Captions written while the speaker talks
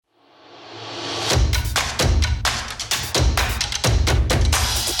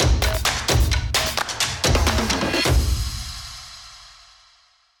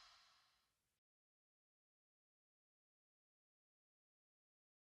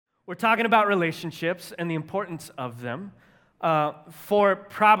We're talking about relationships and the importance of them for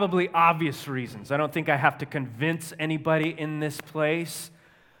probably obvious reasons. I don't think I have to convince anybody in this place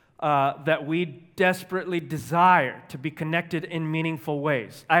that we desperately desire to be connected in meaningful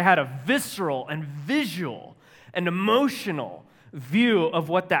ways. I had a visceral and visual and emotional view of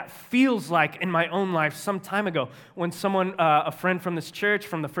what that feels like in my own life some time ago when someone, a friend from this church,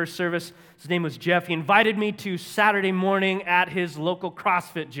 from the first service, his name was Jeff, he invited me to Saturday morning at his local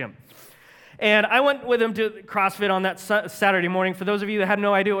CrossFit gym. And I went with him to CrossFit on that Saturday morning. For those of you that have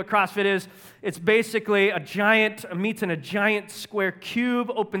no idea what CrossFit is, it's basically a meets in a giant square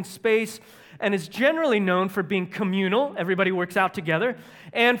cube, open space, and is generally known for being communal. Everybody works out together,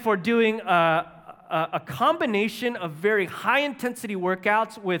 and for doing a combination of very high-intensity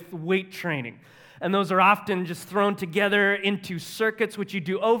workouts with weight training. And those are often just thrown together into circuits, which you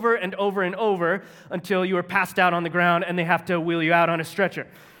do over and over and over until you are passed out on the ground and they have to wheel you out on a stretcher.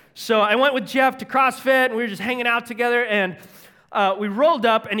 So I went with Jeff to CrossFit, and we were just hanging out together, and we rolled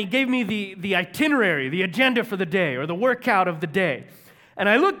up, and he gave me the itinerary, the agenda for the day, or the workout of the day. And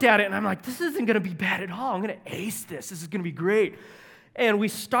I looked at it, and I'm like, this isn't going to be bad at all. I'm going to ace this. This is going to be great. And we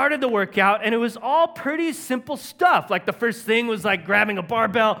started the workout, and it was all pretty simple stuff. Like the first thing was like grabbing a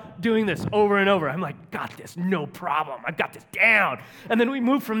barbell, doing this over and over. I'm like, got this, no problem. I've got this down. And then we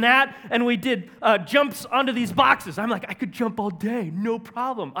moved from that, and we did jumps onto these boxes. I'm like, I could jump all day, no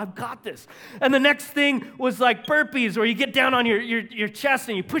problem. I've got this. And the next thing was like burpees, where you get down on your chest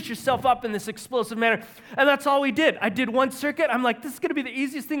and you push yourself up in this explosive manner. And that's all we did. I did one circuit. I'm like, this is going to be the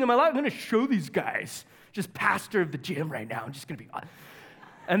easiest thing in my life. I'm going to show these guys. Just pastor of the gym right now. I'm just going to be...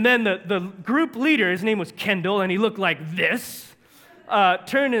 And then the group leader, his name was Kendall, and he looked like this,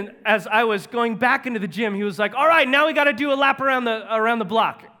 turned and as I was going back into the gym, he was like, all right, now we got to do a lap around the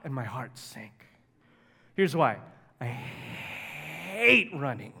block. And my heart sank. Here's why. I hate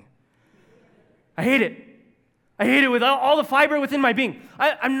running. I hate it. I hate it with all the fiber within my being.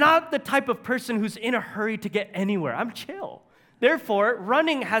 I'm not the type of person who's in a hurry to get anywhere. I'm chill. Therefore,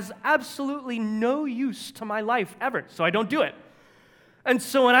 running has absolutely no use to my life ever, so I don't do it. And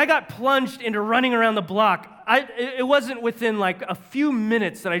so when I got plunged into running around the block, it wasn't within like a few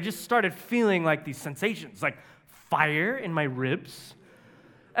minutes that I just started feeling like these sensations, like fire in my ribs.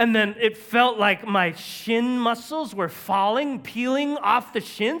 And then it felt like my shin muscles were peeling off the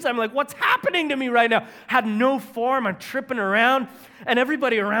shins. I'm like, what's happening to me right now? Had no form, I'm tripping around, and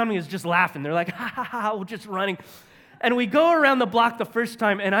everybody around me is just laughing. They're like, ha, ha, ha, we're just running. And we go around the block the first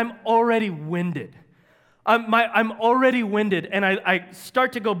time, and I'm already winded. I'm already winded, and I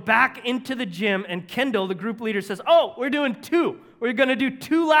start to go back into the gym, and Kendall, the group leader, says, oh, we're doing 2. We're going to do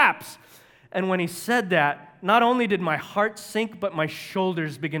 2 laps. And when he said that, not only did my heart sink, but my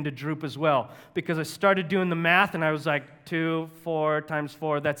shoulders begin to droop as well, because I started doing the math, and I was like, 2, 4 times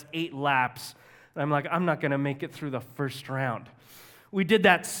 4, that's 8 laps. And I'm like, I'm not going to make it through the first round. We did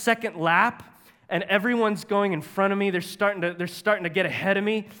that second lap, and everyone's going in front of me. They're starting to get ahead of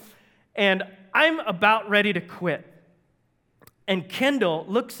me, and I'm about ready to quit. And Kendall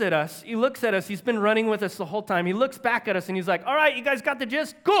looks at us. He looks at us. He's been running with us the whole time. He looks back at us, and he's like, all right, you guys got the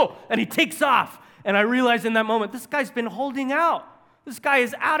gist? Cool. And he takes off. And I realize in that moment, this guy's been holding out. This guy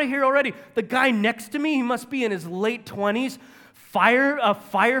is out of here already. The guy next to me, he must be in his late 20s,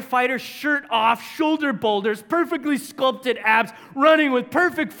 firefighter, shirt off, shoulder boulders, perfectly sculpted abs, running with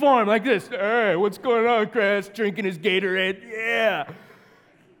perfect form like this. Hey, what's going on, Chris? Drinking his Gatorade. Yeah.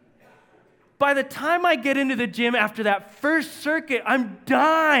 By the time I get into the gym after that first circuit, I'm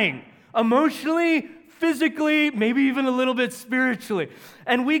dying. Emotionally, physically, maybe even a little bit spiritually.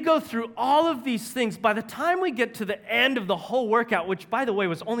 And we go through all of these things. By the time we get to the end of the whole workout, which, by the way,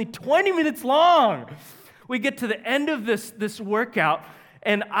 was only 20 minutes long, we get to the end of this workout,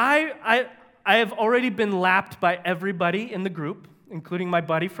 and I have already been lapped by everybody in the group, including my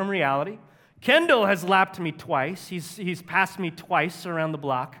buddy from Reality. Kendall has lapped me twice. He's passed me twice around the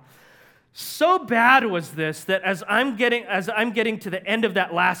block. So bad was this that as I'm getting to the end of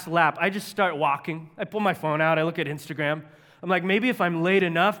that last lap, I just start walking. I pull my phone out. I look at Instagram. I'm like, maybe if I'm late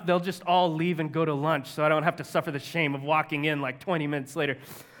enough, they'll just all leave and go to lunch so I don't have to suffer the shame of walking in like 20 minutes later.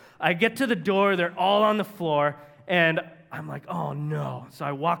 I get to the door. They're all on the floor, and I'm like, oh, no. So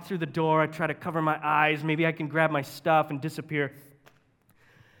I walk through the door. I try to cover my eyes. Maybe I can grab my stuff and disappear.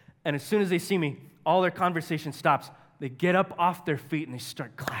 And as soon as they see me, all their conversation stops. They get up off their feet, and they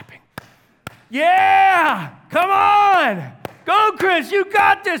start clapping. Yeah! Come on! Go, Chris! You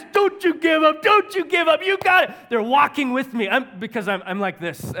got this! Don't you give up! Don't you give up! You got it! They're walking with me. I'm like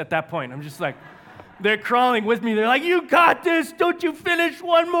this at that point. I'm just like, They're crawling with me. They're like, you got this. Don't you finish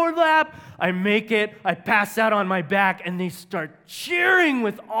one more lap. I make it. I pass out on my back, and they start cheering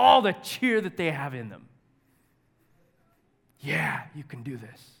with all the cheer that they have in them. Yeah, you can do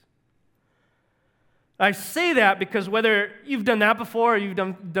this. I say that because whether you've done that before or you've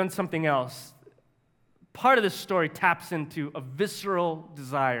done something else, part of this story taps into a visceral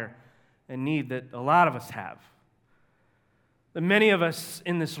desire and need that a lot of us have. That many of us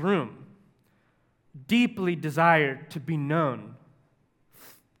in this room deeply desire to be known,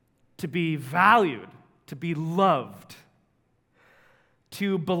 to be valued, to be loved,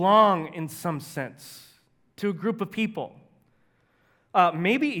 to belong in some sense to a group of people,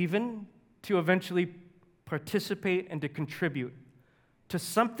 maybe even to eventually participate and to contribute to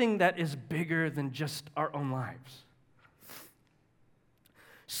something that is bigger than just our own lives.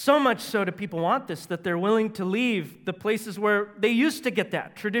 So much so do people want this that they're willing to leave the places where they used to get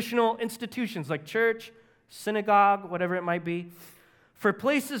that, traditional institutions like church, synagogue, whatever it might be, for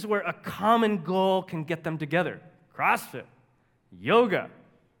places where a common goal can get them together. CrossFit, yoga,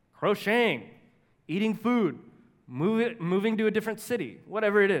 crocheting, eating food, moving to a different city,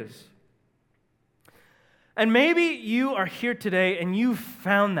 whatever it is. And maybe you are here today and you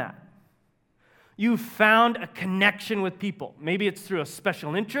found that. You found a connection with people. Maybe it's through a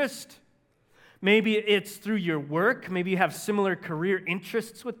special interest. Maybe it's through your work. Maybe you have similar career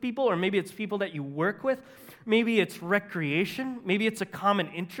interests with people, or maybe it's people that you work with. Maybe it's recreation. Maybe it's a common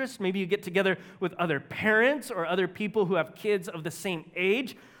interest. Maybe you get together with other parents or other people who have kids of the same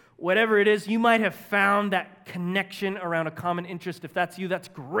age. Whatever it is, you might have found that connection around a common interest. If that's you, that's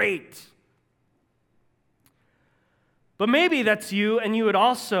great. But maybe that's you, and you would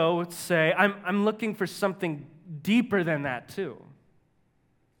also say, I'm looking for something deeper than that too.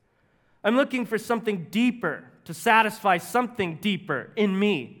 I'm looking for something deeper to satisfy something deeper in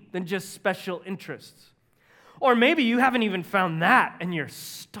me than just special interests. Or maybe you haven't even found that, and you're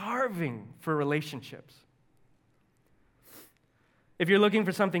starving for relationships. If you're looking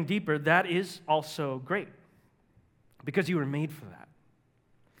for something deeper, that is also great, because you were made for that.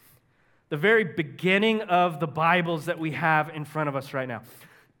 The very beginning of the Bibles that we have in front of us right now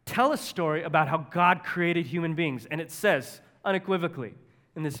tell a story about how God created human beings. And it says, unequivocally,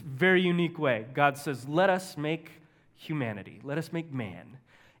 in this very unique way, God says, let us make humanity. Let us make man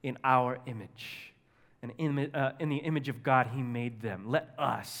in our image. And in the image of God, he made them. Let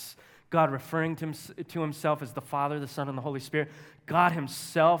us. God referring to himself as the Father, the Son, and the Holy Spirit. God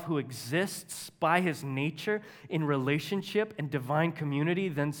himself, who exists by his nature in relationship and divine community,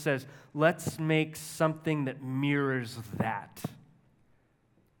 then says, let's make something that mirrors that.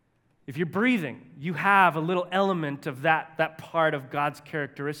 If you're breathing, you have a little element of that part of God's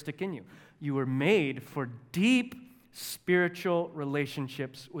characteristic in you. You were made for deep spiritual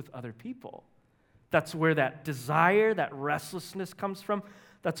relationships with other people. That's where that desire, that restlessness comes from.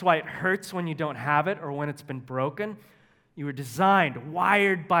 That's why it hurts when you don't have it or when it's been broken. You were designed,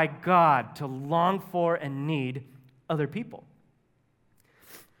 wired by God to long for and need other people.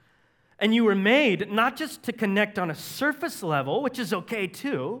 And you were made not just to connect on a surface level, which is okay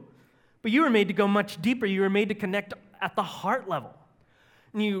too, but you were made to go much deeper. You were made to connect at the heart level.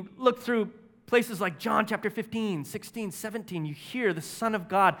 And you look through places like John chapter 15, 16, 17, you hear the Son of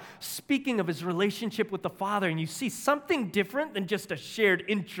God speaking of his relationship with the Father, and you see something different than just a shared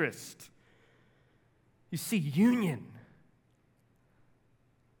interest. You see union.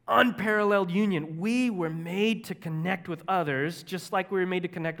 Unparalleled union. We were made to connect with others just like we were made to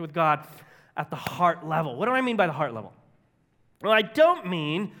connect with God at the heart level. What do I mean by the heart level? Well, I don't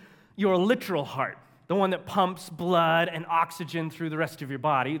mean your literal heart, the one that pumps blood and oxygen through the rest of your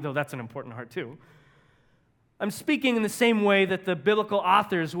body, though that's an important heart too. I'm speaking in the same way that the biblical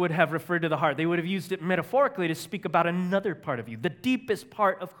authors would have referred to the heart. They would have used it metaphorically to speak about another part of you, the deepest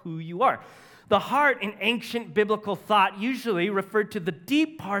part of who you are. The heart in ancient biblical thought usually referred to the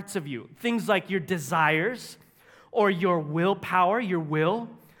deep parts of you, things like your desires or your willpower, your will,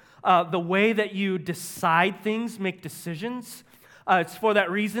 the way that you decide things, make decisions. It's for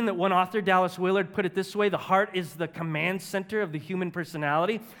that reason that one author, Dallas Willard, put it this way: the heart is the command center of the human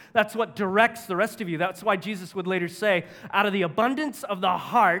personality. That's what directs the rest of you. That's why Jesus would later say, out of the abundance of the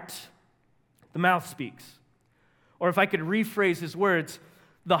heart, the mouth speaks. Or if I could rephrase his words,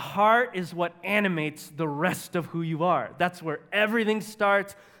 the heart is what animates the rest of who you are. That's where everything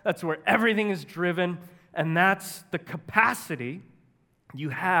starts. That's where everything is driven. And that's the capacity you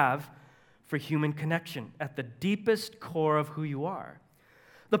have for human connection at the deepest core of who you are.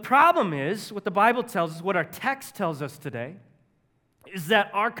 The problem is, what the Bible tells us, what our text tells us today, is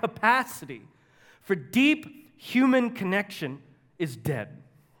that our capacity for deep human connection is dead.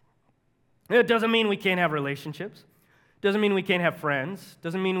 It doesn't mean we can't have relationships. Doesn't mean we can't have friends.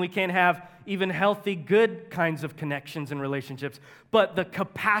 Doesn't mean we can't have even healthy, good kinds of connections and relationships. But the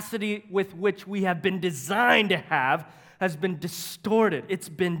capacity with which we have been designed to have has been distorted. It's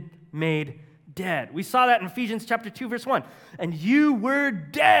been made dead. We saw that in Ephesians chapter 2, verse 1. And you were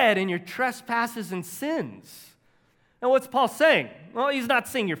dead in your trespasses and sins. Now, what's Paul saying? Well, he's not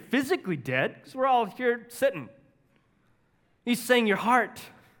saying you're physically dead, because we're all here sitting. He's saying your heart.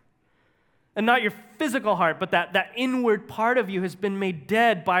 And not your physical heart, but that inward part of you has been made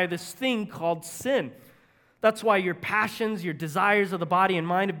dead by this thing called sin. That's why your passions, your desires of the body and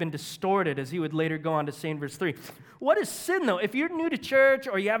mind have been distorted, as he would later go on to say in verse 3. What is sin, though? If you're new to church,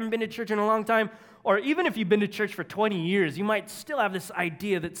 or you haven't been to church in a long time, or even if you've been to church for 20 years, you might still have this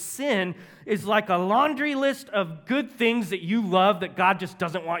idea that sin is like a laundry list of good things that you love that God just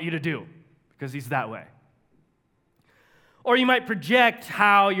doesn't want you to do, because he's that way. Or you might project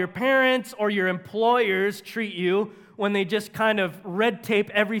how your parents or your employers treat you when they just kind of red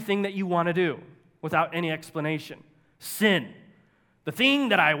tape everything that you want to do without any explanation. Sin. The thing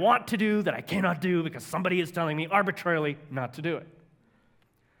that I want to do that I cannot do because somebody is telling me arbitrarily not to do it.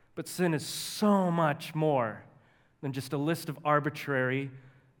 But sin is so much more than just a list of arbitrary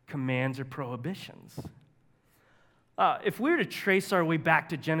commands or prohibitions. If we were to trace our way back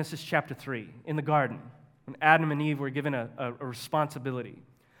to Genesis chapter 3 in the garden, when Adam and Eve were given a responsibility,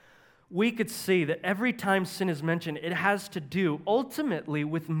 we could see that every time sin is mentioned, it has to do ultimately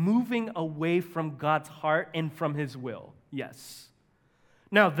with moving away from God's heart and from his will. Yes.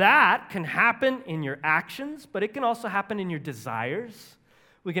 Now that can happen in your actions, but it can also happen in your desires.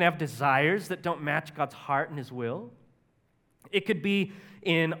 We can have desires that don't match God's heart and his will. It could be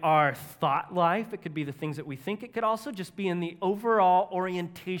in our thought life. It could be the things that we think. It could also just be in the overall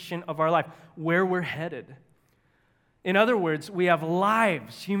orientation of our life, where we're headed. In other words, we have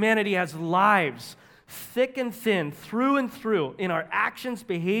lives. Humanity has lives, thick and thin, through and through, in our actions,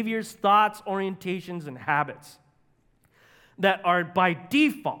 behaviors, thoughts, orientations, and habits that are by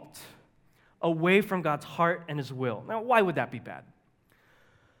default away from God's heart and his will. Now, why would that be bad?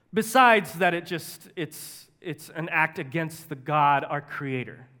 Besides that it's an act against the God, our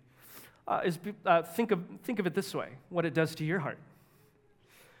Creator. Think of it this way, what it does to your heart.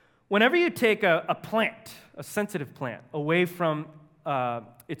 Whenever you take a plant, a sensitive plant, away from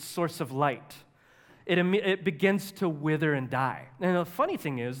its source of light, it begins to wither and die. And the funny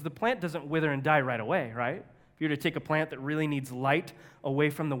thing is, the plant doesn't wither and die right away, right? If you were to take a plant that really needs light away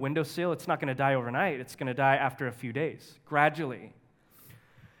from the windowsill, it's not going to die overnight. It's going to die after a few days, gradually.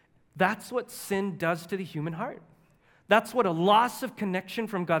 That's what sin does to the human heart. That's what a loss of connection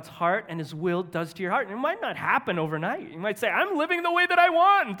from God's heart and his will does to your heart. And it might not happen overnight. You might say, I'm living the way that I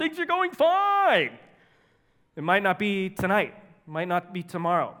want, and things are going fine. It might not be tonight. It might not be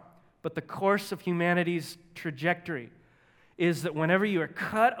tomorrow. But the course of humanity's trajectory is that whenever you are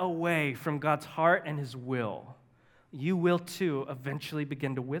cut away from God's heart and his will, you will too eventually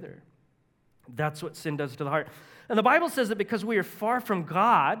begin to wither. That's what sin does to the heart. And the Bible says that because we are far from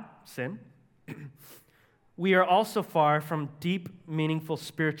God, sin, we are also far from deep, meaningful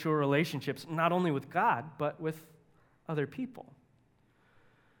spiritual relationships, not only with God, but with other people.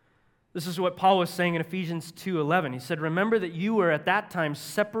 This is what Paul was saying in Ephesians 2:11. He said, remember that you were at that time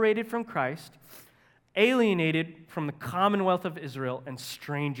separated from Christ, alienated from the commonwealth of Israel, and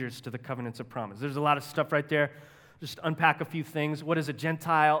strangers to the covenants of promise. There's a lot of stuff right there. Just unpack a few things. What is a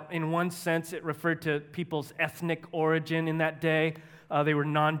Gentile? In one sense, it referred to people's ethnic origin in that day. They were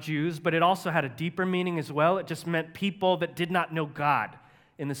non-Jews, but it also had a deeper meaning as well. It just meant people that did not know God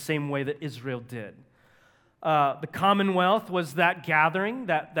in the same way that Israel did. The Commonwealth was that gathering,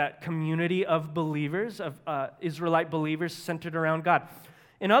 that community of believers, of Israelite believers centered around God.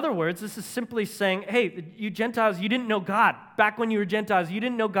 In other words, this is simply saying, hey, you Gentiles, you didn't know God. Back when you were Gentiles, you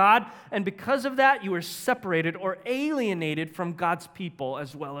didn't know God, and because of that, you were separated or alienated from God's people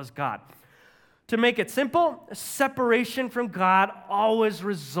as well as God. To make it simple, separation from God always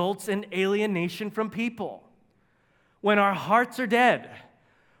results in alienation from people. When our hearts are dead,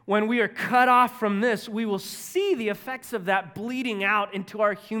 when we are cut off from this, we will see the effects of that bleeding out into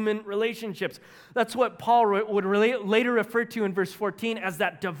our human relationships. That's what Paul would later refer to in verse 14 as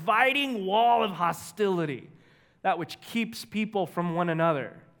that dividing wall of hostility, that which keeps people from one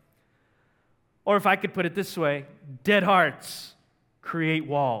another. Or if I could put it this way, dead hearts create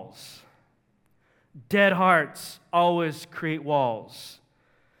walls. Dead hearts always create walls.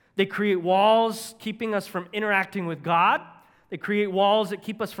 They create walls keeping us from interacting with God. They create walls that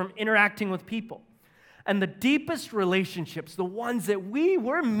keep us from interacting with people. And the deepest relationships, the ones that we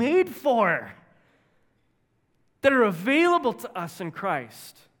were made for, that are available to us in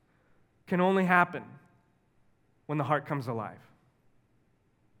Christ, can only happen when the heart comes alive.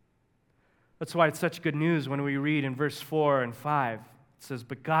 That's why it's such good news when we read in verse 4 and 5. It says,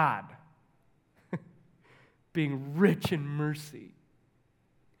 but God, being rich in mercy,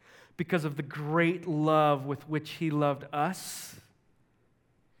 because of the great love with which He loved us,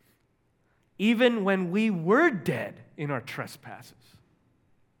 even when we were dead in our trespasses,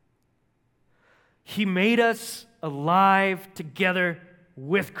 He made us alive together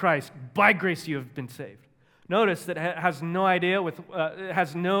with Christ. By grace you have been saved. Notice that it has no idea it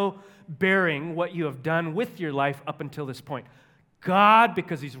has no bearing what you have done with your life up until this point. God,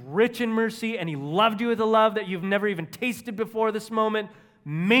 because He's rich in mercy and He loved you with a love that you've never even tasted before this moment,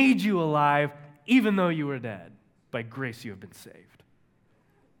 made you alive even though you were dead. By grace you have been saved.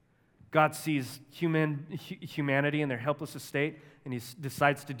 God sees humanity in their helpless estate, and He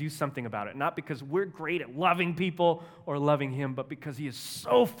decides to do something about it. Not because we're great at loving people or loving Him, but because He is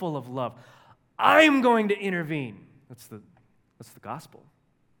so full of love. I'm going to intervene. That's the gospel.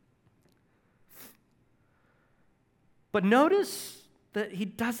 But notice that He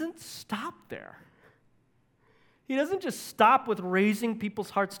doesn't stop there. He doesn't just stop with raising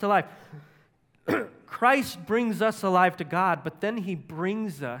people's hearts to life. Christ brings us alive to God, but then He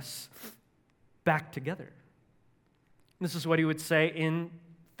brings us back together. This is what He would say in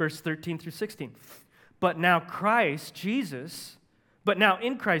verse 13 through 16. But now in Christ Jesus,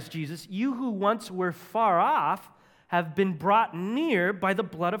 you who once were far off have been brought near by the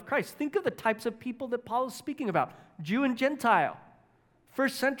blood of Christ. Think of the types of people that Paul is speaking about. Jew and Gentile,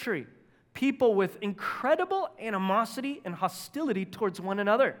 first century. People with incredible animosity and hostility towards one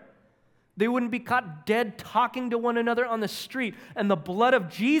another. They wouldn't be caught dead talking to one another on the street. And the blood of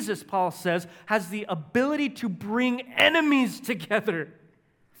Jesus, Paul says, has the ability to bring enemies together.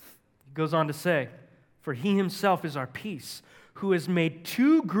 He goes on to say, for He Himself is our peace, who has made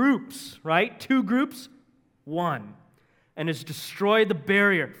two groups, right? Two groups, one, and has destroyed the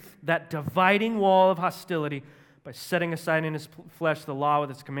barrier, that dividing wall of hostility, by setting aside in His flesh the law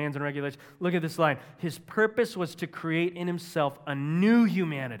with its commands and regulations. Look at this line. His purpose was to create in Himself a new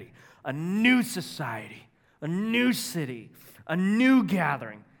humanity, a new society, a new city, a new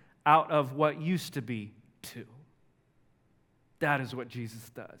gathering out of what used to be two. That is what Jesus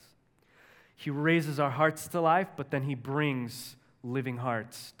does. He raises our hearts to life, but then He brings living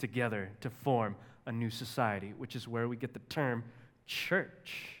hearts together to form a new society, which is where we get the term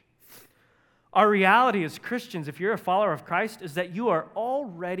church. Our reality as Christians, if you're a follower of Christ, is that you are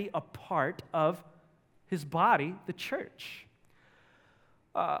already a part of His body, the church.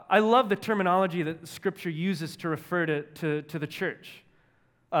 I love the terminology that Scripture uses to refer to the church.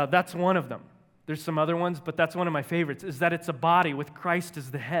 That's one of them. There's some other ones, but that's one of my favorites, is that it's a body with Christ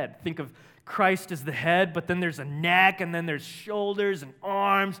as the head. Think of Christ as the head, but then there's a neck, and then there's shoulders and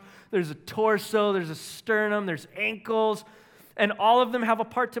arms. There's a torso, there's a sternum, there's ankles, and all of them have a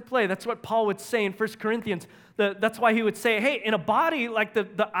part to play. That's what Paul would say in 1 Corinthians. That's why he would say, hey, in a body, like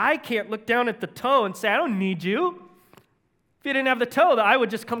the eye can't look down at the toe and say, I don't need you. If you didn't have the toe, the eye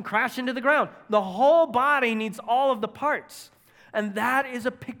would just come crash into the ground. The whole body needs all of the parts. And that is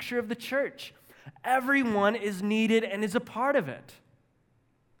a picture of the church. Everyone is needed and is a part of it.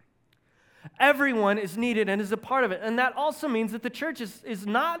 Everyone is needed and is a part of it. And that also means that the church is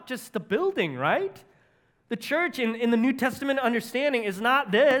not just the building, right? The church in the New Testament understanding is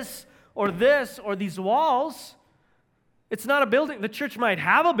not this or these walls. It's not a building. The church might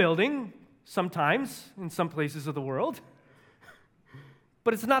have a building sometimes in some places of the world.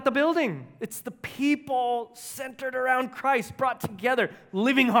 But it's not the building. It's the people centered around Christ, brought together,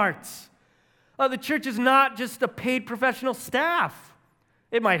 living hearts. The church is not just a paid professional staff.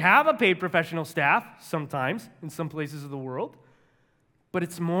 It might have a paid professional staff sometimes in some places of the world, but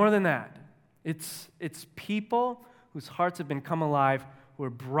it's more than that. It's people whose hearts have been come alive, who are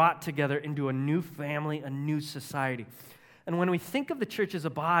brought together into a new family, a new society. And when we think of the church as a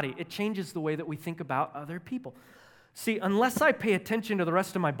body, it changes the way that we think about other people. See, unless I pay attention to the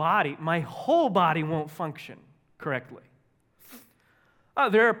rest of my body, my whole body won't function correctly.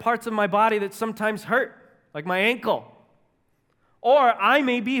 There are parts of my body that sometimes hurt, like my ankle. Or I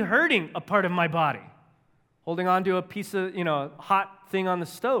may be hurting a part of my body, holding on to a piece of, hot thing on the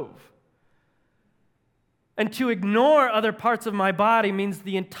stove. And to ignore other parts of my body means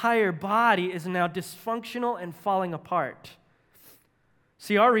the entire body is now dysfunctional and falling apart.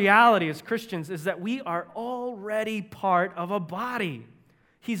 See, our reality as Christians is that we are already part of a body.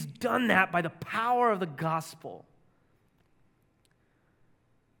 He's done that by the power of the gospel.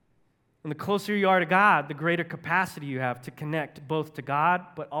 And the closer you are to God, the greater capacity you have to connect both to God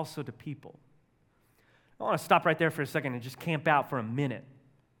but also to people. I want to stop right there for a second and just camp out for a minute.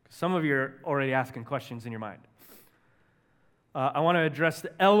 Some of you are already asking questions in your mind. I want to address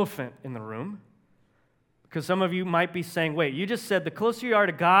the elephant in the room, because some of you might be saying, wait, you just said the closer you are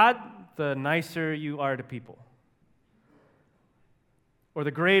to God, the nicer you are to people, or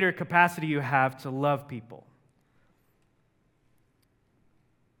the greater capacity you have to love people.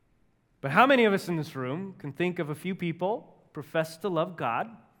 But how many of us in this room can think of a few people who profess to love God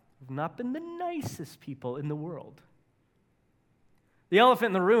who have not been the nicest people in the world? The elephant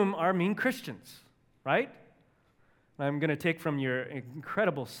in the room are mean Christians, right? I'm going to take from your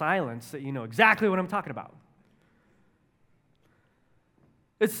incredible silence that you know exactly what I'm talking about.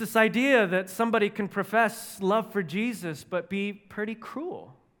 It's this idea that somebody can profess love for Jesus but be pretty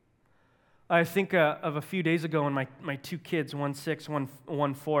cruel. I think of a few days ago when my two kids, 1:6,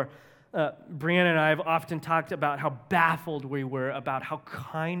 1:4, Brianna and I have often talked about how baffled we were about how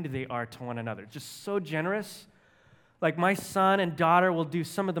kind they are to one another. Just so generous. Like my son and daughter will do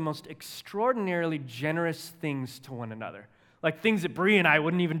some of the most extraordinarily generous things to one another. Like things that Bri and I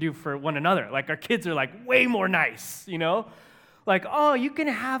wouldn't even do for one another. Like our kids are like way more nice, you know? Like, oh, you can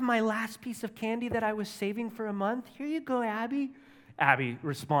have my last piece of candy that I was saving for a month. Here you go, Abby. Abby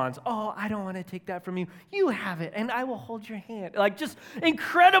responds, oh, I don't want to take that from you. You have it, and I will hold your hand. Like just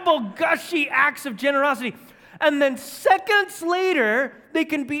incredible, gushy acts of generosity. And then seconds later, they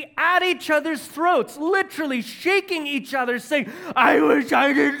can be at each other's throats, literally shaking each other, saying, I wish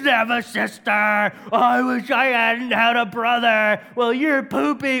I didn't have a sister. I wish I hadn't had a brother. Well, you're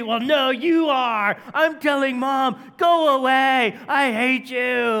poopy. Well, no, you are. I'm telling Mom, go away. I hate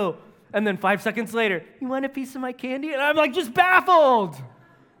you. And then 5 seconds later, you want a piece of my candy? And I'm like just baffled.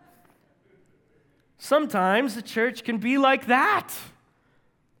 Sometimes the church can be like that.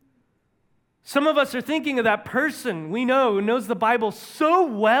 Some of us are thinking of that person we know who knows the Bible so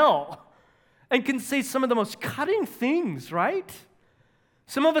well and can say some of the most cutting things, right?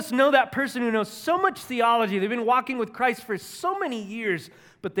 Some of us know that person who knows so much theology. They've been walking with Christ for so many years,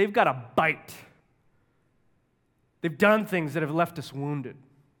 but they've got a bite. They've done things that have left us wounded.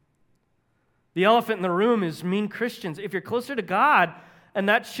 The elephant in the room is mean Christians. If you're closer to God, and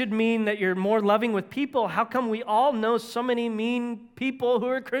that should mean that you're more loving with people, how come we all know so many mean people who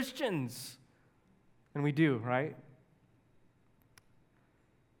are Christians? And we do, right?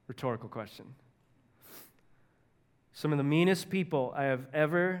 Rhetorical question. Some of the meanest people I have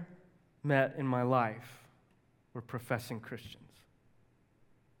ever met in my life were professing Christians.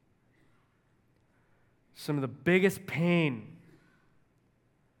 Some of the biggest pain,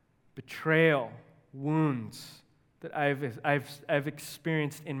 betrayal, wounds that I've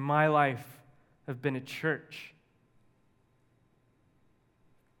experienced in my life have been at church.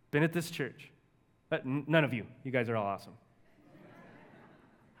 Been at this church. But none of you. You guys are all awesome.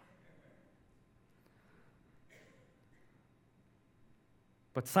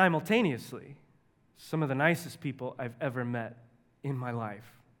 But simultaneously, some of the nicest people I've ever met in my life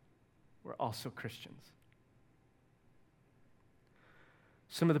were also Christians.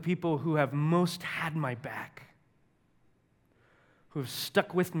 Some of the people who have most had my back, who have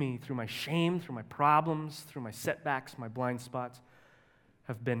stuck with me through my shame, through my problems, through my setbacks, my blind spots,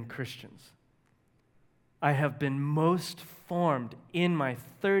 have been Christians. I have been most formed in my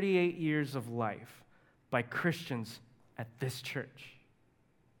 38 years of life by Christians at this church.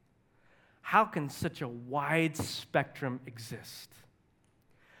 How can such a wide spectrum exist?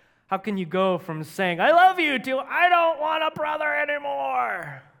 How can you go from saying, I love you, to I don't want a brother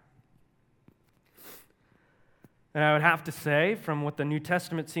anymore? And I would have to say, from what the New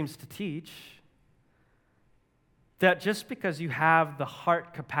Testament seems to teach, that just because you have the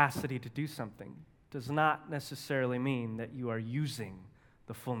heart capacity to do something does not necessarily mean that you are using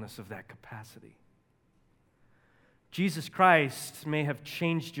the fullness of that capacity. Jesus Christ may have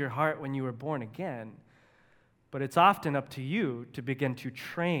changed your heart when you were born again, but it's often up to you to begin to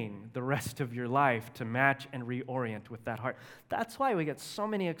train the rest of your life to match and reorient with that heart. That's why we get so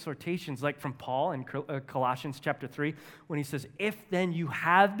many exhortations, like from Paul in Colossians chapter 3, when he says, if then you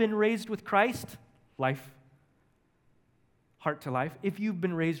have been raised with Christ, life, heart to life, if you've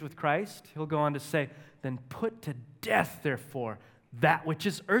been raised with Christ, he'll go on to say, then put to death, therefore, that which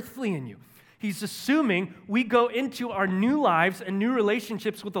is earthly in you. He's assuming we go into our new lives and new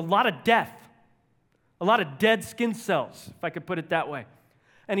relationships with a lot of death, a lot of dead skin cells, if I could put it that way.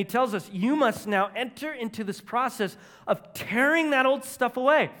 And he tells us, you must now enter into this process of tearing that old stuff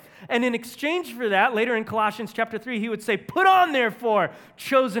away. And in exchange for that, later in Colossians chapter 3, he would say, put on, therefore,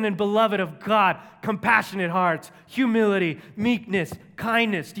 chosen and beloved of God, compassionate hearts, humility, meekness,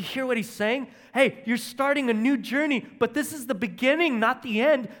 kindness. Do you hear what he's saying? hey, you're starting a new journey, but this is the beginning, not the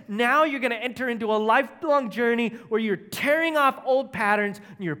end. Now you're going to enter into a lifelong journey where you're tearing off old patterns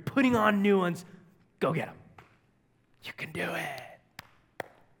and you're putting on new ones. Go get them. You can do it.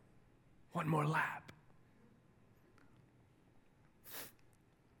 One more lap.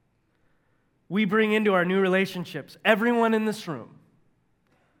 We bring into our new relationships, everyone in this room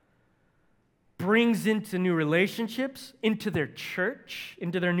brings into new relationships, into their church,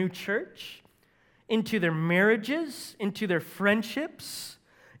 into their new church, into their marriages, into their friendships,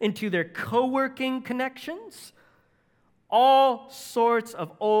 into their co-working connections, all sorts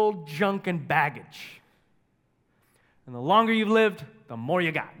of old junk and baggage. And the longer you've lived, the more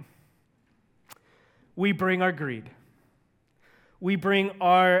you got. We bring our greed. We bring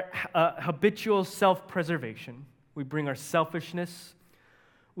our habitual self-preservation. We bring our selfishness.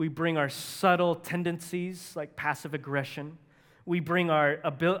 We bring our subtle tendencies like passive aggression. We bring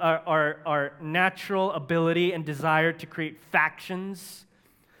our natural ability and desire to create factions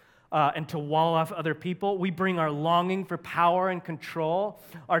and to wall off other people. We bring our longing for power and control,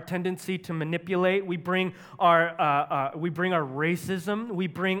 our tendency to manipulate. We bring our racism. We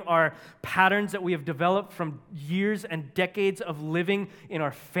bring our patterns that we have developed from years and decades of living in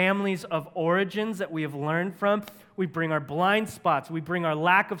our families of origins that we have learned from. We bring our blind spots. We bring our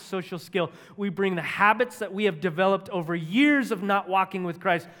lack of social skill. We bring the habits that we have developed over years of not walking with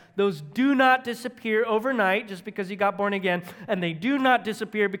Christ. Those do not disappear overnight just because you got born again, and they do not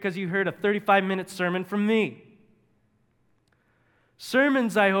disappear because you heard a 35-minute sermon from me.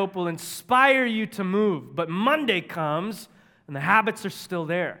 Sermons, I hope, will inspire you to move, but Monday comes, and the habits are still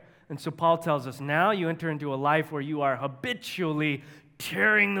there. And so Paul tells us, now you enter into a life where you are habitually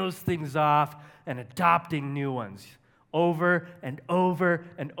tearing those things off and adopting new ones over and over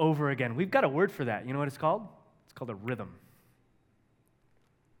and over again. We've got a word for that. You know what it's called? It's called a rhythm.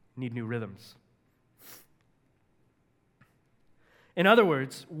 Need new rhythms. In other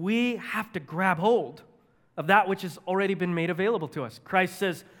words, we have to grab hold of that which has already been made available to us. Christ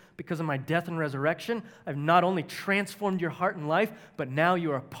says, because of my death and resurrection, I've not only transformed your heart and life, but now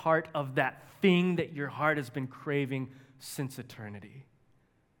you are a part of that thing that your heart has been craving since eternity.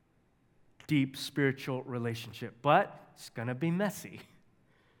 Deep spiritual relationship, but it's going to be messy.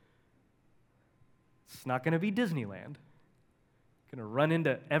 It's not going to be Disneyland. Going to run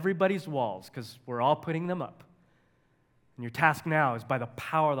into everybody's walls because we're all putting them up. And your task now is by the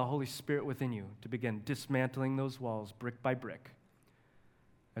power of the Holy Spirit within you to begin dismantling those walls brick by brick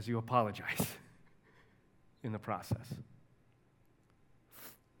as you apologize in the process.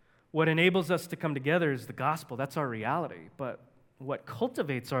 What enables us to come together is the gospel. That's our reality. But what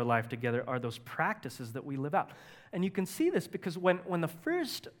cultivates our life together are those practices that we live out. And you can see this because when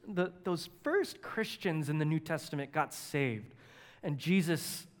those first Christians in the New Testament got saved, and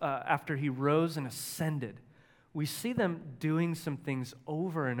Jesus, after he rose and ascended, we see them doing some things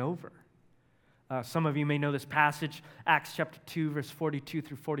over and over. Some of you may know this passage, Acts chapter 2, verse 42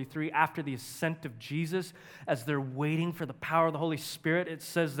 through 43. After the ascent of Jesus, as they're waiting for the power of the Holy Spirit, it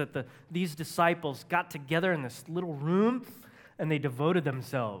says that these disciples got together in this little room and they devoted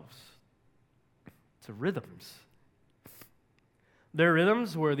themselves to rhythms. Their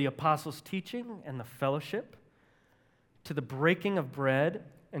rhythms were the apostles' teaching and the fellowship, to the breaking of bread,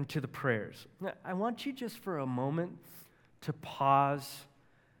 and to the prayers. Now, I want you just for a moment to pause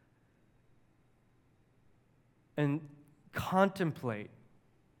and contemplate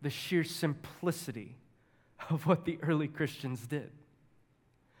the sheer simplicity of what the early Christians did.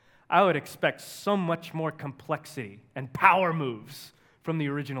 I would expect so much more complexity and power moves from the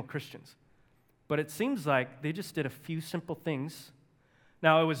original Christians. But it seems like they just did a few simple things.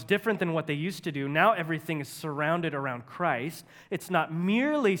 Now, it was different than what they used to do. Now everything is surrounded around Christ. It's not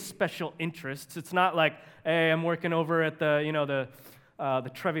merely special interests. It's not like, hey, I'm working over at the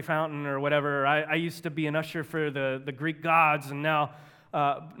Trevi Fountain or whatever. I used to be an usher for the Greek gods, and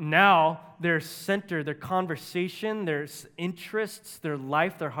now their center, their conversation, their interests, their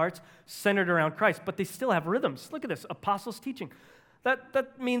life, their hearts centered around Christ. But they still have rhythms. Look at this, apostles' teaching.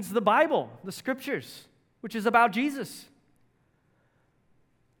 That means the Bible, the Scriptures, which is about Jesus.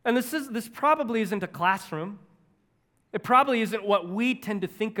 And this probably isn't a classroom. It probably isn't what we tend to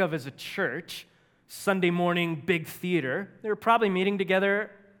think of as a church, Sunday morning, big theater. They were probably meeting together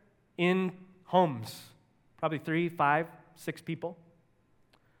in homes, probably 3, 5, 6 people.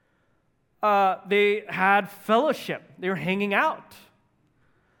 They had fellowship. They were hanging out.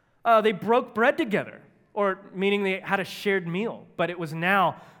 They broke bread together, or meaning they had a shared meal, but it was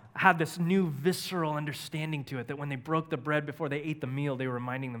now had this new visceral understanding to it that when they broke the bread before they ate the meal, they were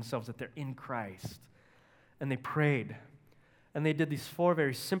reminding themselves that they're in Christ. And they prayed. And they did these 4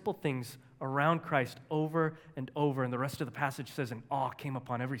 very simple things around Christ over and over. And the rest of the passage says, and awe came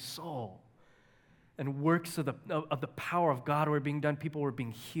upon every soul. And works of the power of God were being done. People were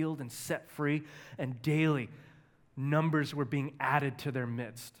being healed and set free. And daily, numbers were being added to their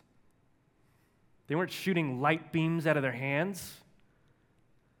midst. They weren't shooting light beams out of their hands.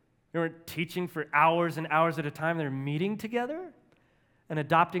 They weren't teaching for hours and hours at a time. They were meeting together and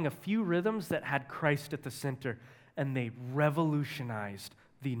adopting a few rhythms that had Christ at the center. And they revolutionized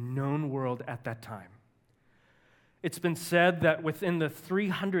the known world at that time. It's been said that within the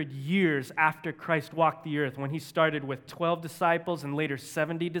 300 years after Christ walked the earth, when he started with 12 disciples and later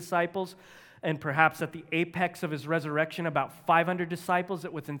 70 disciples, and perhaps at the apex of his resurrection, about 500 disciples,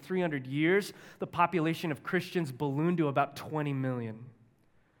 that within 300 years, the population of Christians ballooned to about 20 million.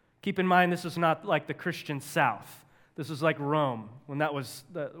 Keep in mind, this is not like the Christian South. This is like Rome,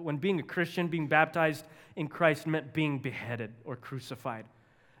 when being a Christian, being baptized in Christ meant being beheaded or crucified.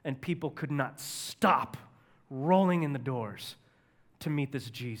 And people could not stop rolling in the doors to meet this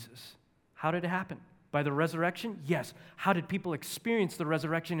Jesus. How did it happen? By the resurrection? Yes. How did people experience the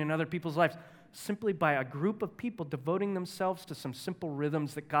resurrection in other people's lives? Simply by a group of people devoting themselves to some simple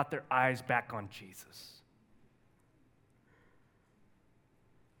rhythms that got their eyes back on Jesus.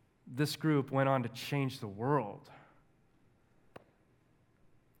 This group went on to change the world.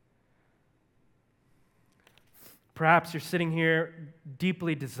 Perhaps you're sitting here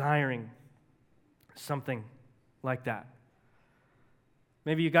deeply desiring something like that.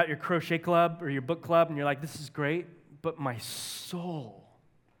 Maybe you got your crochet club or your book club and you're like, this is great, but my soul,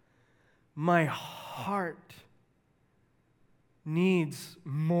 my heart needs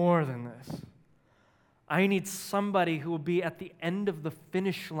more than this. I need somebody who will be at the end of the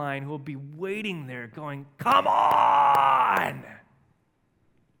finish line, who will be waiting there going, come on!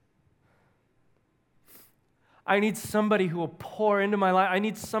 I need somebody who will pour into my life. I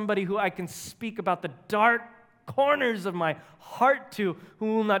need somebody who I can speak about the dark corners of my heart to, who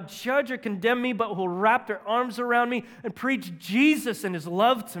will not judge or condemn me, but who will wrap their arms around me and preach Jesus and his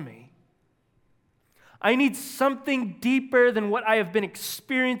love to me. I need something deeper than what I have been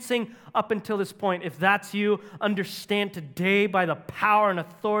experiencing up until this point. If that's you, understand today by the power and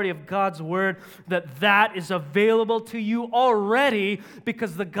authority of God's word that is available to you already,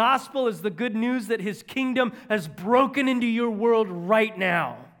 because the gospel is the good news that his kingdom has broken into your world right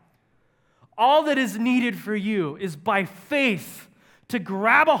now. All that is needed for you is by faith to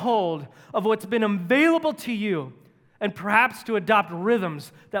grab a hold of what's been available to you, and perhaps to adopt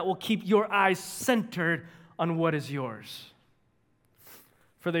rhythms that will keep your eyes centered on what is yours.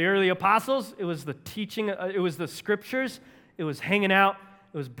 For the early apostles, it was the teaching, it was the scriptures, it was hanging out,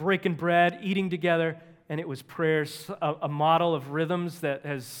 it was breaking bread, eating together, and it was prayers, a model of rhythms that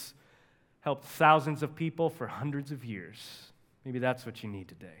has helped thousands of people for hundreds of years. Maybe that's what you need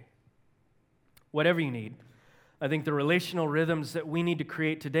today. Whatever you need, I think the relational rhythms that we need to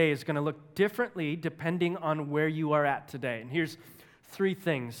create today is going to look differently depending on where you are at today. And here's 3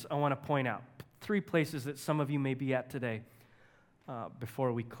 things I want to point out. 3 places that some of you may be at today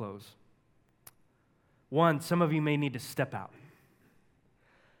before we close. 1, some of you may need to step out.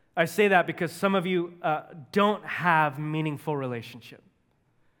 I say that because some of you don't have meaningful relationship.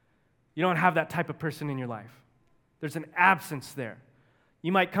 You don't have that type of person in your life. There's an absence there.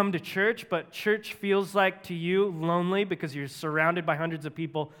 You might come to church, but church feels like to you lonely because you're surrounded by hundreds of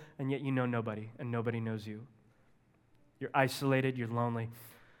people, and yet you know nobody, and nobody knows you. You're isolated, you're lonely.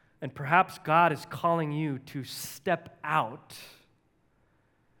 And perhaps God is calling you to step out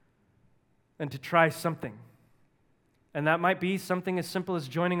and to try something. And that might be something as simple as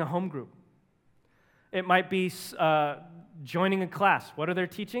joining a home group. It might be joining a class. What are they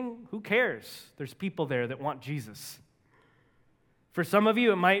teaching? Who cares? There's people there that want Jesus. For some of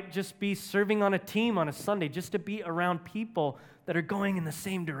you, it might just be serving on a team on a Sunday, just to be around people that are going in the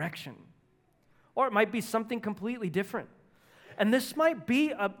same direction. Or it might be something completely different. And this might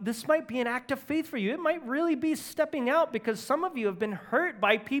be an act of faith for you. It might really be stepping out, because some of you have been hurt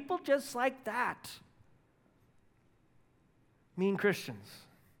by people just like that. Mean Christians.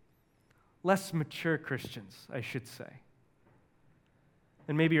 Less mature Christians, I should say.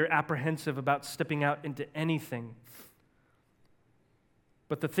 And maybe you're apprehensive about stepping out into anything.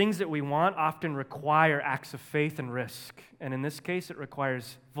 But the things that we want often require acts of faith and risk. And in this case, it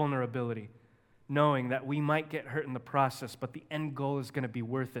requires vulnerability, knowing that we might get hurt in the process, but the end goal is going to be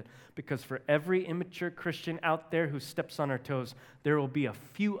worth it. Because for every immature Christian out there who steps on our toes, there will be a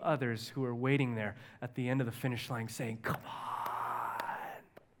few others who are waiting there at the end of the finish line saying, come on.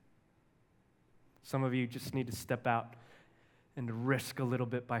 Some of you just need to step out and risk a little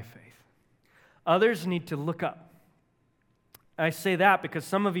bit by faith. Others need to look up. I say that because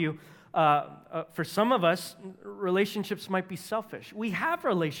some of you For some of us, relationships might be selfish. We have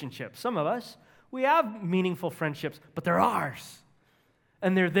relationships, some of us. We have meaningful friendships, but they're ours.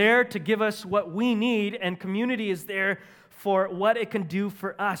 And they're there to give us what we need, and community is there for what it can do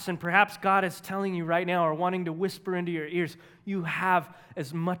for us. And perhaps God is telling you right now or wanting to whisper into your ears, you have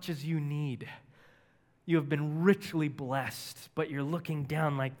as much as you need. You have been richly blessed, but you're looking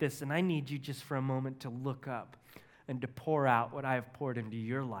down like this, and I need you just for a moment to look up and to pour out what I have poured into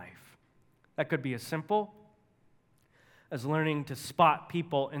your life. That could be as simple as learning to spot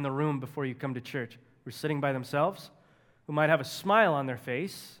people in the room before you come to church who are sitting by themselves, who might have a smile on their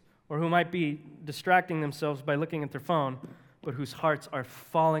face, or who might be distracting themselves by looking at their phone, but whose hearts are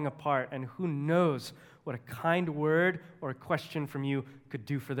falling apart, and who knows what a kind word or a question from you could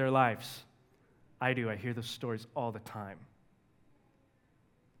do for their lives. I do. I hear those stories all the time.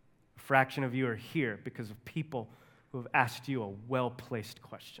 A fraction of you are here because of people who have asked you a well-placed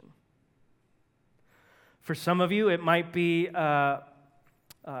question. For some of you, it might be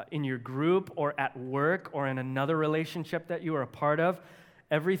in your group or at work or in another relationship that you are a part of.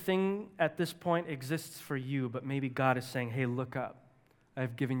 Everything at this point exists for you, but maybe God is saying, hey, look up.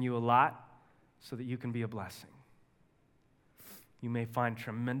 I've given you a lot so that you can be a blessing. You may find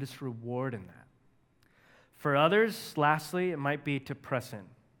tremendous reward in that. For others, lastly, it might be to press in.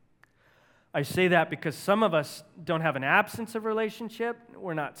 I say that because some of us don't have an absence of relationship.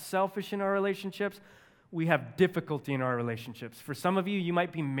 We're not selfish in our relationships. We have difficulty in our relationships. For some of you, you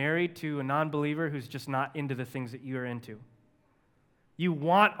might be married to a non-believer who's just not into the things that you're into. You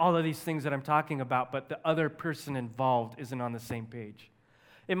want all of these things that I'm talking about, but the other person involved isn't on the same page.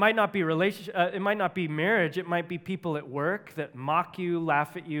 It might not be it might not be marriage. It might be people at work that mock you,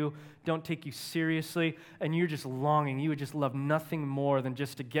 laugh at you, don't take you seriously, and you're just longing. You would just love nothing more than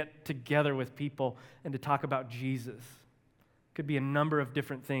just to get together with people and to talk about Jesus. It could be a number of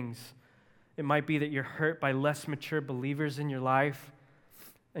different things. It might be that you're hurt by less mature believers in your life,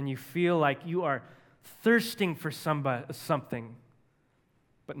 and you feel like you are thirsting for something,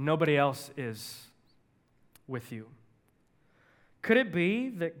 but nobody else is with you. Could it be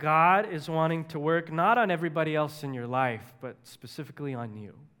that God is wanting to work not on everybody else in your life, but specifically on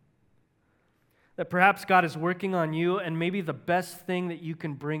you? That perhaps God is working on you, and maybe the best thing that you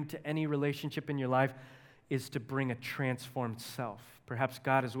can bring to any relationship in your life is to bring a transformed self. Perhaps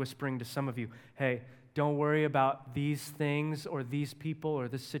God is whispering to some of you, hey, don't worry about these things or these people or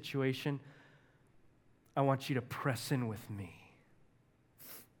this situation. I want you to press in with me.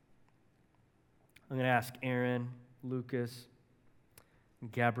 I'm going to ask Aaron, Lucas,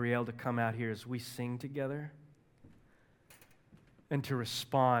 and Gabrielle to come out here as we sing together and to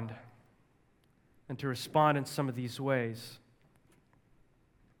respond in some of these ways.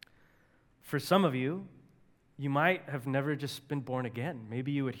 For some of you, you might have never just been born again.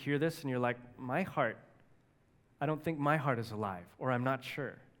 Maybe you would hear this and you're like, I don't think my heart is alive, or I'm not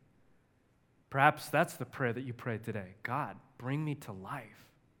sure. Perhaps that's the prayer that you prayed today. God, bring me to life.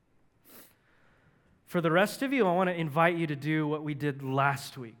 For the rest of you, I want to invite you to do what we did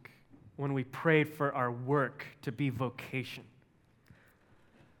last week when we prayed for our work to be vocation.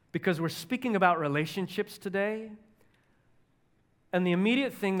 Because we're speaking about relationships today, and the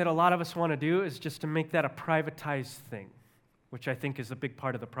immediate thing that a lot of us want to do is just to make that a privatized thing, which I think is a big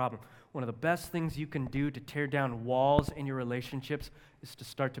part of the problem. One of the best things you can do to tear down walls in your relationships is to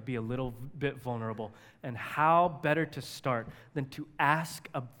start to be a little bit vulnerable. And how better to start than to ask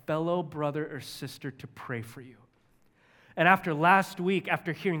a fellow brother or sister to pray for you? And after last week,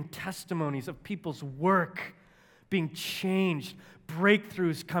 after hearing testimonies of people's work being changed,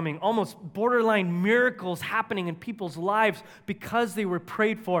 breakthroughs coming, almost borderline miracles happening in people's lives because they were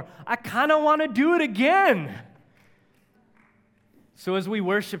prayed for, I kind of want to do it again. So as we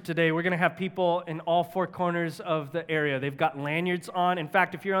worship today, we're going to have people in all four corners of the area. They've got lanyards on. In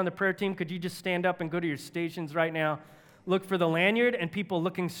fact, if you're on the prayer team, could you just stand up and go to your stations right now? Look for the lanyard and people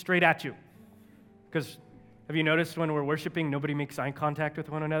looking straight at you. Because have you noticed when we're worshiping, nobody makes eye contact with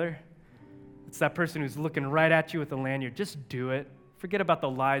one another? It's that person who's looking right at you with the lanyard. Just do it. Forget about the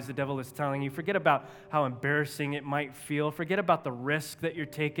lies the devil is telling you. Forget about how embarrassing it might feel. Forget about the risk that you're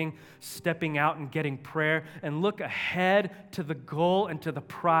taking, stepping out and getting prayer, and look ahead to the goal and to the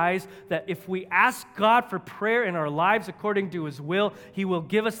prize that if we ask God for prayer in our lives according to His will, He will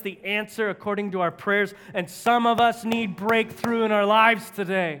give us the answer according to our prayers. And some of us need breakthrough in our lives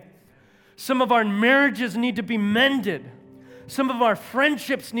today. Some of our marriages need to be mended. Some of our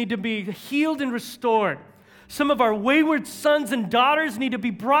friendships need to be healed and restored. Some of our wayward sons and daughters need to be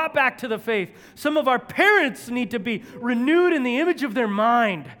brought back to the faith. Some of our parents need to be renewed in the image of their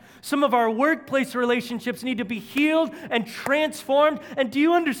mind. Some of our workplace relationships need to be healed and transformed. And do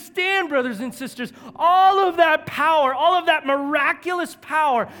you understand, brothers and sisters, all of that power, all of that miraculous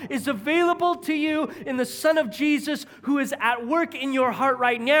power is available to you in the Son of Jesus who is at work in your heart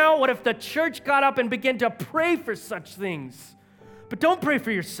right now? What if the church got up and began to pray for such things? But don't pray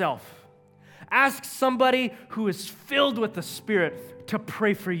for yourself. Ask somebody who is filled with the Spirit to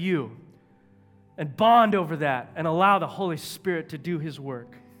pray for you and bond over that and allow the Holy Spirit to do His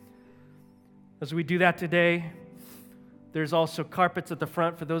work. As we do that today, there's also carpets at the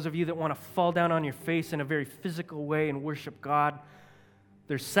front for those of you that want to fall down on your face in a very physical way and worship God.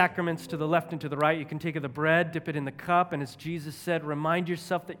 There's sacraments to the left and to the right. You can take of the bread, dip it in the cup, and as Jesus said, remind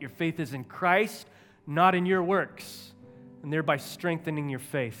yourself that your faith is in Christ, not in your works, and thereby strengthening your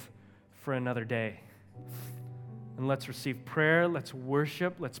faith for another day. And let's receive prayer, let's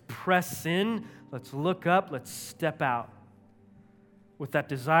worship, let's press in, let's look up, let's step out with that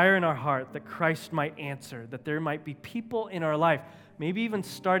desire in our heart that Christ might answer, that there might be people in our life, maybe even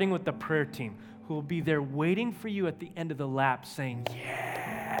starting with the prayer team, who will be there waiting for you at the end of the lap saying,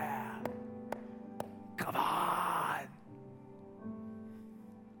 yeah, come on.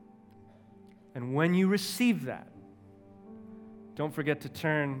 And when you receive that, don't forget to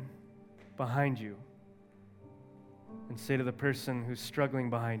turn behind you and say to the person who's struggling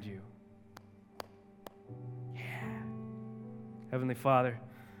behind you, Heavenly Father,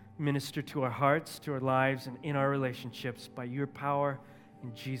 minister to our hearts, to our lives, and in our relationships by your power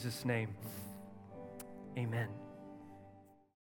in Jesus' name. Amen.